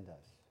 send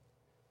us.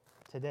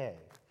 Today,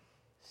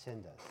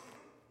 send us.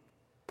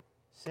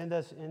 Send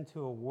us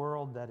into a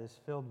world that is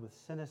filled with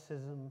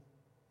cynicism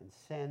and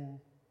sin,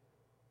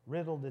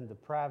 riddled in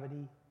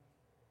depravity.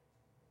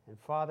 And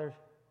Father,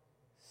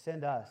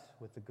 send us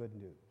with the good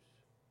news.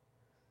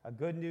 A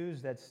good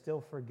news that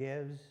still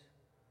forgives,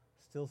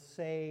 still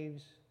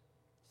saves,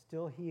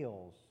 still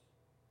heals,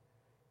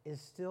 is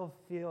still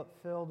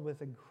filled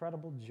with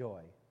incredible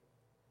joy.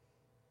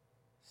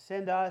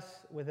 Send us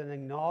with an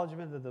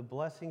acknowledgement of the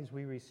blessings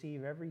we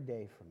receive every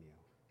day from you.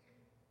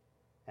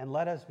 And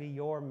let us be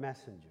your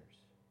messengers.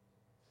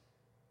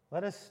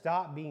 Let us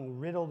stop being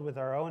riddled with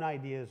our own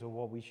ideas of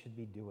what we should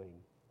be doing,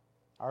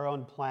 our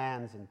own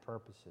plans and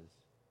purposes.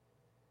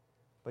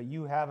 But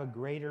you have a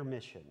greater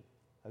mission,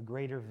 a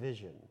greater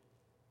vision,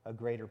 a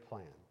greater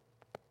plan.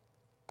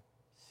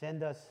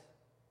 Send us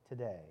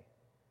today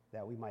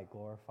that we might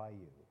glorify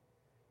you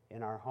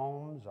in our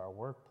homes, our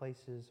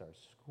workplaces, our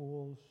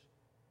schools,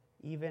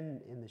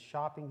 even in the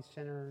shopping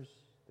centers,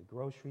 the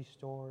grocery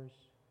stores.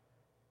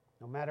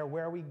 No matter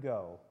where we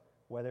go,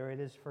 whether it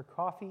is for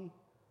coffee,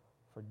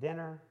 for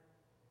dinner,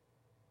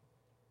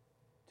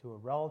 to a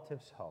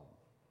relative's home,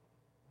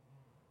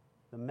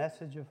 the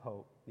message of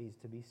hope needs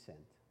to be sent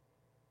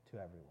to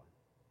everyone.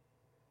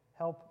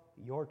 Help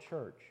your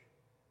church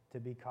to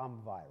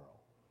become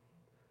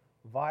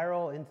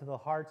viral into the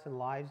hearts and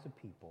lives of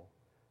people,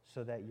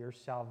 so that your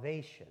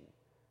salvation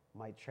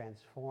might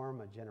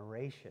transform a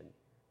generation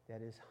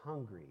that is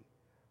hungry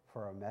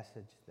for a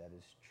message that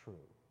is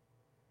true.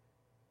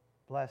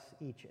 Bless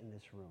each in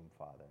this room,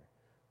 Father.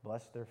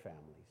 Bless their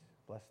families,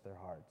 bless their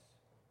hearts,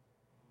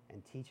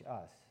 and teach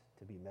us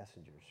to be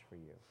messengers for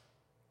you.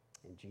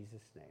 In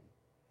Jesus' name,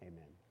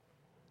 amen.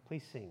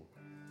 Please sing.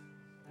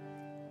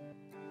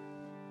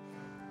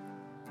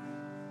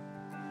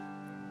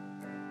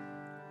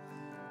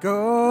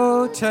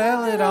 Go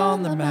tell it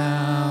on the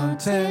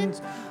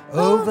mountains,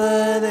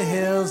 over the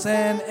hills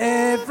and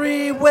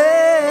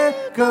everywhere.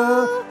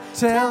 Go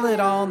tell it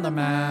on the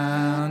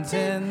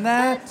mountain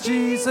that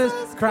Jesus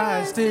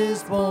Christ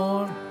is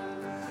born.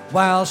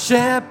 While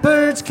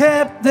shepherds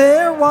kept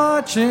their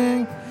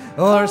watching,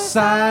 or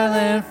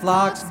silent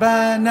flocks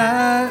by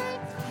night,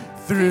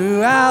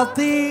 throughout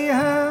the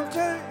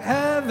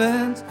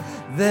heavens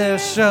there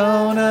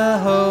shone a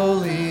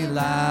holy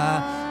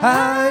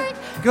light.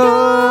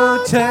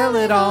 Go tell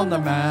it on the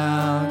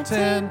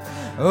mountain,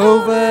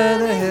 over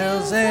the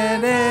hills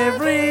and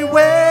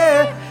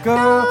everywhere.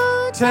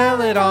 Go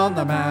tell it on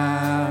the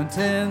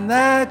mountain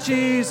that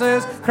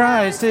Jesus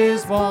Christ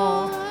is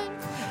born.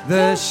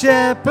 The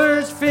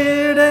shepherds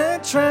feared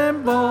and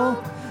trembled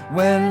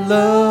when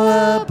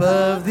low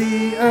above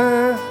the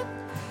earth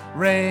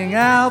rang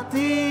out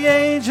the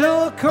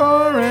angel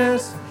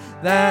chorus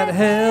that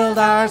hailed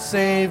our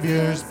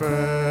Savior's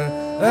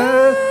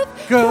birth.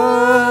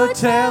 Go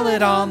tell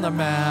it on the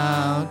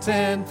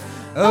mountain,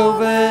 over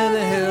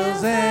the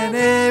hills and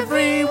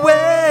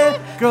everywhere.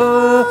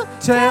 Go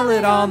tell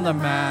it on the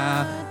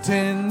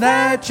mountain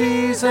that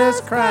Jesus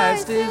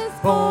Christ is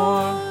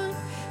born.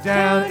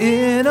 Down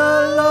in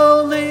a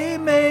lowly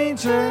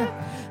manger,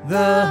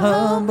 the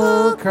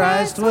humble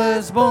Christ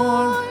was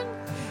born,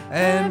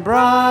 and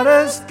brought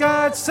us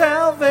God's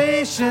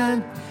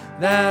salvation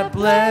that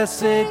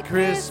blessed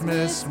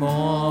Christmas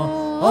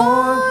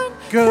morn.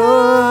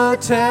 Go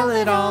tell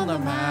it on the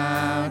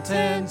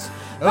mountains,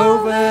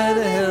 over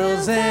the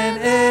hills and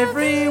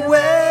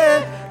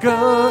everywhere.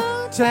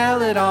 Go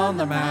tell it on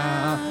the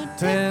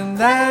mountain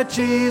that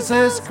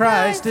Jesus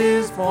Christ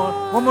is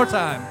born. One more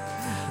time.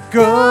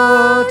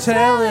 Go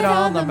tell it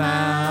on the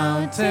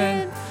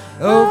mountain,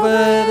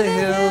 over the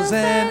hills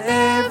and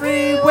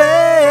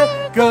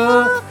everywhere.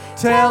 Go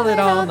tell it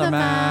on the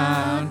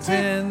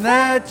mountain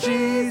that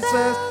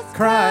Jesus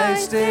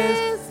Christ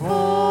is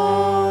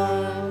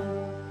born.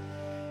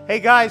 Hey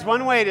guys,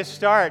 one way to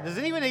start. Does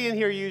anybody in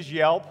here use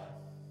Yelp?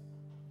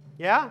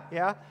 Yeah?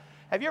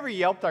 Have you ever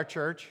Yelped our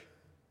church?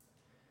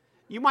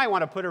 You might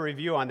want to put a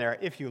review on there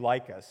if you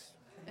like us.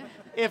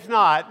 If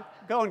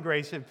not, go in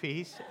grace and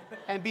peace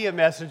and be a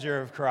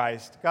messenger of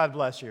Christ. God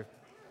bless you.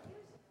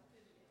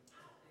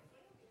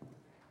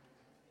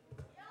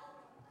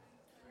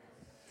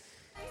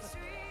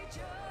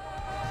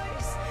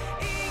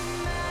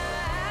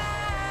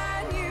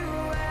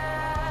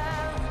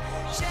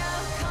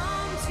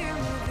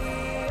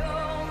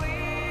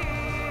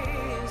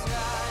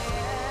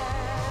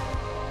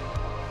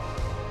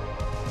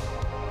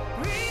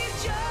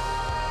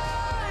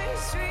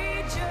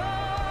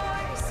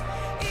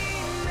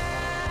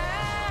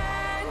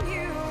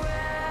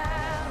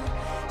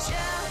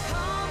 Shall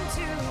come to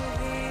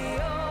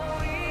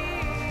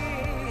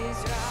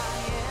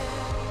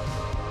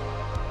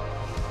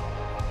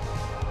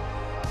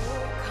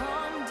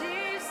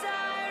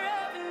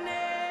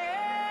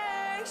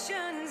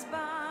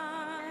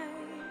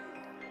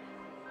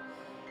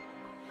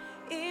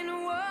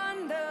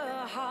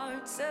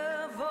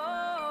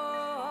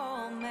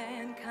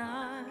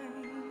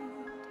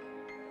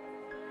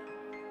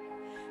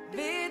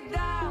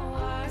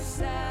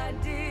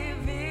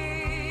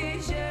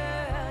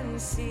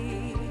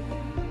see.